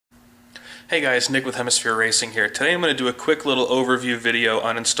Hey guys, Nick with Hemisphere Racing here. Today I'm going to do a quick little overview video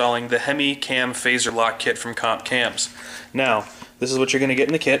on installing the Hemi Cam Phaser Lock Kit from Comp Cams. Now, this is what you're going to get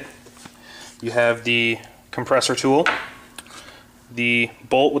in the kit. You have the compressor tool, the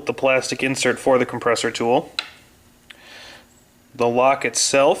bolt with the plastic insert for the compressor tool, the lock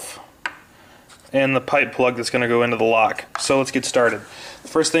itself, and the pipe plug that's going to go into the lock. So let's get started. The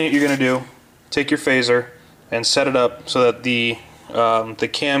first thing that you're going to do, take your phaser and set it up so that the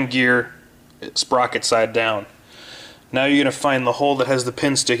cam gear sprocket side down. Now you're going to find the hole that has the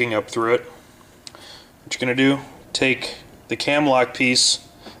pin sticking up through it. What you're going to do, take the cam lock piece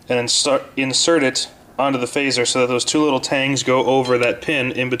and insert it onto the phaser so that those two little tangs go over that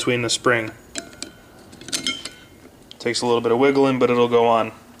pin in between the spring. Takes a little bit of wiggling, but it'll go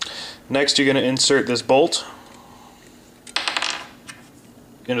on. Next you're going to insert this bolt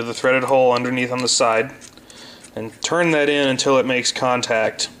into the threaded hole underneath on the side and turn that in until it makes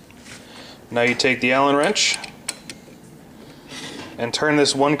contact. Now you take the Allen wrench and turn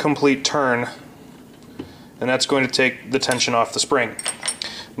this one complete turn, and that's going to take the tension off the spring.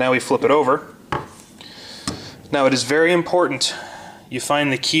 Now we flip it over. Now it is very important you find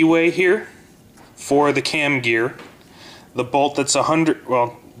the keyway here for the cam gear, the bolt that's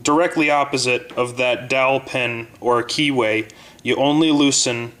directly opposite of that dowel pin or keyway. You only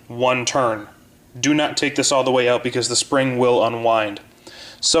loosen one turn. Do not take this all the way out because the spring will unwind.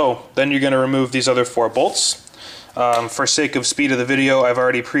 So then you're going to remove these other four bolts. For sake of speed of the video, I've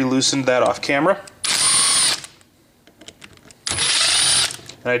already pre-loosened that off camera.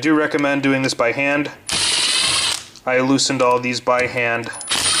 And I do recommend doing this by hand. I loosened all these by hand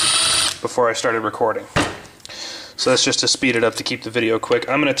before I started recording. So that's just to speed it up to keep the video quick.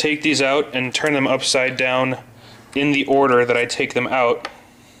 I'm going to take these out and turn them upside down in the order that I take them out,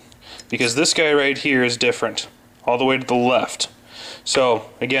 because this guy right here is different, all the way to the left. So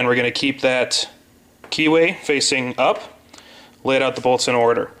again, we're going to keep that keyway facing up, laid out the bolts in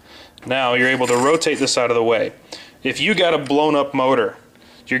order. Now you're able to rotate this out of the way. If you got a blown up motor,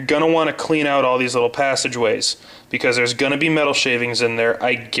 you're going to want to clean out all these little passageways because there's going to be metal shavings in there,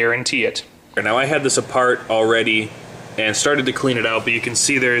 I guarantee it. Now I had this apart already and started to clean it out, but you can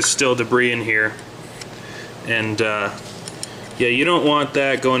see there's still debris in here. And yeah, you don't want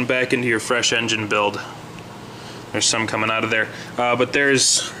that going back into your fresh engine build. There's some coming out of there, but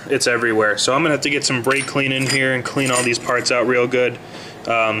it's everywhere. So I'm gonna have to get some brake clean in here and clean all these parts out real good.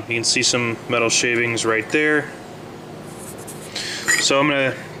 You can see some metal shavings right there. So I'm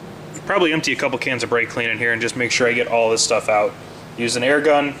gonna probably empty a couple cans of brake clean in here and just make sure I get all this stuff out. Use an air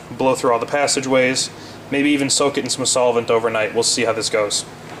gun, blow through all the passageways, maybe even soak it in some solvent overnight. We'll see how this goes.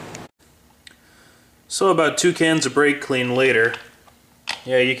 So about 2 cans of brake clean later,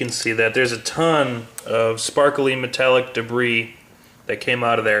 yeah, you can see that there's a ton of sparkly metallic debris that came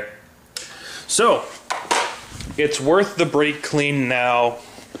out of there. So it's worth the brake clean now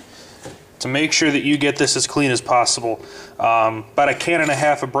to make sure that you get this as clean as possible. About 1.5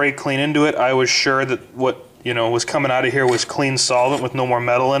 cans of brake clean into it, I was sure that what was coming out of here was clean solvent with no more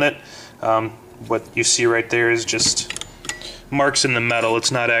metal in it. What you see right there is just marks in the metal.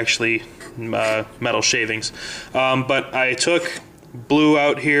 It's not actually metal shavings. But I blew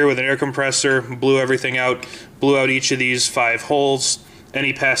out here with an air compressor, blew everything out, blew out each of these 5 holes,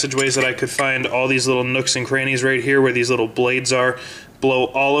 any passageways that I could find, all these little nooks and crannies right here where these little blades are, blow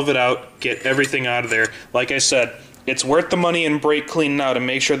all of it out, get everything out of there. Like I said, it's worth the money in brake clean now to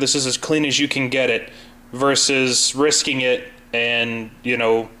make sure this is as clean as you can get it versus risking it and,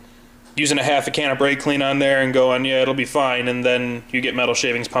 using a 1/2 can of brake clean on there and going, yeah, it'll be fine, and then you get metal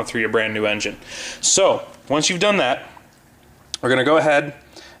shavings pumped through your brand new engine. So once you've done that, we're going to go ahead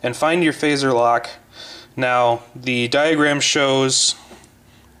and find your phaser lock. Now the diagram shows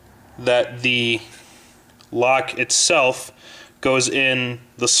that the lock itself goes in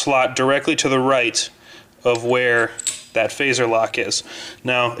the slot directly to the right of where that phaser lock is.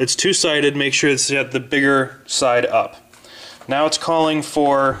 Now it's two-sided, make sure it's at the bigger side up. Now it's calling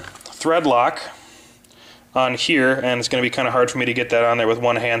for thread lock on here, and it's going to be kind of hard for me to get that on there with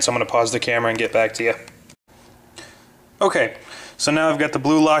one hand, so I'm going to pause the camera and get back to you. Okay, so now I've got the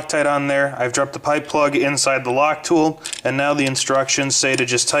blue Loctite on there. I've dropped the pipe plug inside the lock tool, and now the instructions say to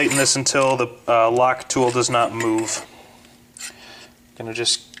just tighten this until the lock tool does not move. I'm going to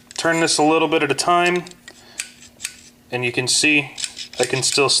just turn this a little bit at a time, and you can see I can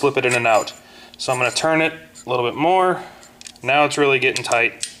still slip it in and out. So I'm going to turn it a little bit more. Now it's really getting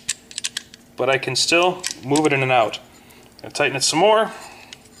tight, but I can still move it in and out. I'm going to tighten it some more.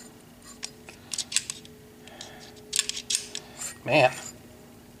 Man.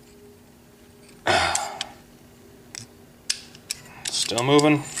 Still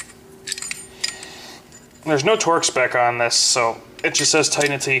moving. there's no torque spec on this, so it just says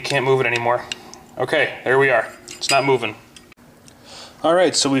tighten it till you can't move it anymore. Okay, there we are. It's not moving.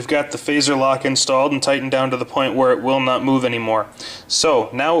 Alright, so we've got the phaser lock installed and tightened down to the point where it will not move anymore. So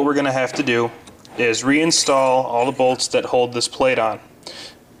now what we're going to have to do is reinstall all the bolts that hold this plate on.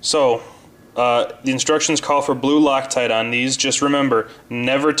 So the instructions call for blue Loctite on these. Just remember,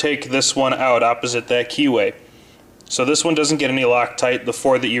 never take this one out opposite that keyway. So this one doesn't get any Loctite, the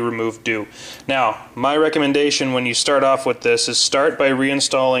 4 that you removed do. Now, my recommendation when you start off with this is start by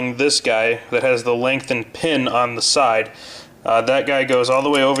reinstalling this guy that has the lengthened pin on the side. That guy goes all the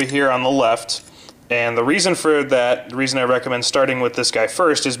way over here on the left, and the reason for that, the reason I recommend starting with this guy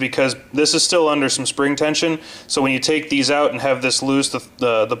first is because this is still under some spring tension, so when you take these out and have this loose,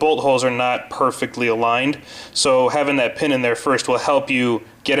 the bolt holes are not perfectly aligned, so having that pin in there first will help you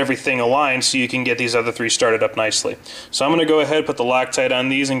get everything aligned so you can get these other 3 started up nicely. So I'm going to go ahead, put the Loctite on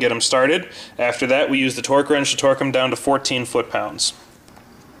these and get them started. After that we use the torque wrench to torque them down to 14 foot-pounds.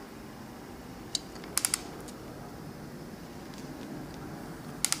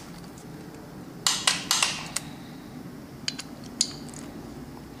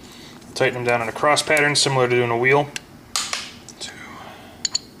 Tighten them down in a cross pattern, similar to doing a wheel. 2.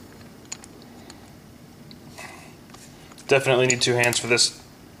 Definitely need 2 hands for this.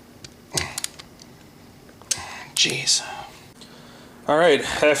 Jeez. Alright,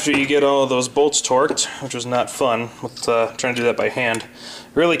 after you get all those bolts torqued, which was not fun with trying to do that by hand, you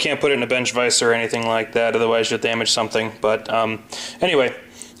really can't put it in a bench vise or anything like that, otherwise you'll damage something. But anyway,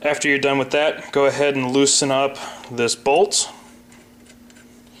 after you're done with that, go ahead and loosen up this bolt.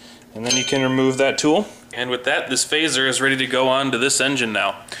 And then you can remove that tool. And with that, this phaser is ready to go on to this engine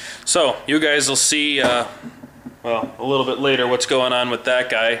now. So, you guys will see, well, a little bit later what's going on with that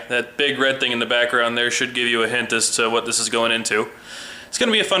guy. That big red thing in the background there should give you a hint as to what this is going into. It's going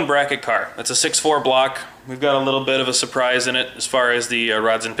to be a fun bracket car. It's a 6.4 block. We've got a little bit of a surprise in it as far as the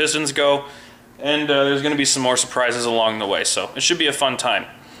rods and pistons go. And there's going to be some more surprises along the way, so it should be a fun time.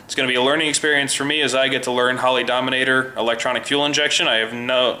 It's going to be a learning experience for me as I get to learn Holley Dominator electronic fuel injection. I have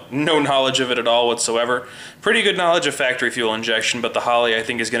no knowledge of it at all whatsoever. Pretty good knowledge of factory fuel injection, but the Holley I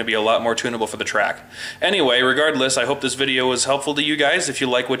think is going to be a lot more tunable for the track. Anyway, regardless, I hope this video was helpful to you guys. If you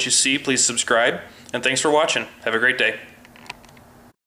like what you see, please subscribe. And thanks for watching. Have a great day.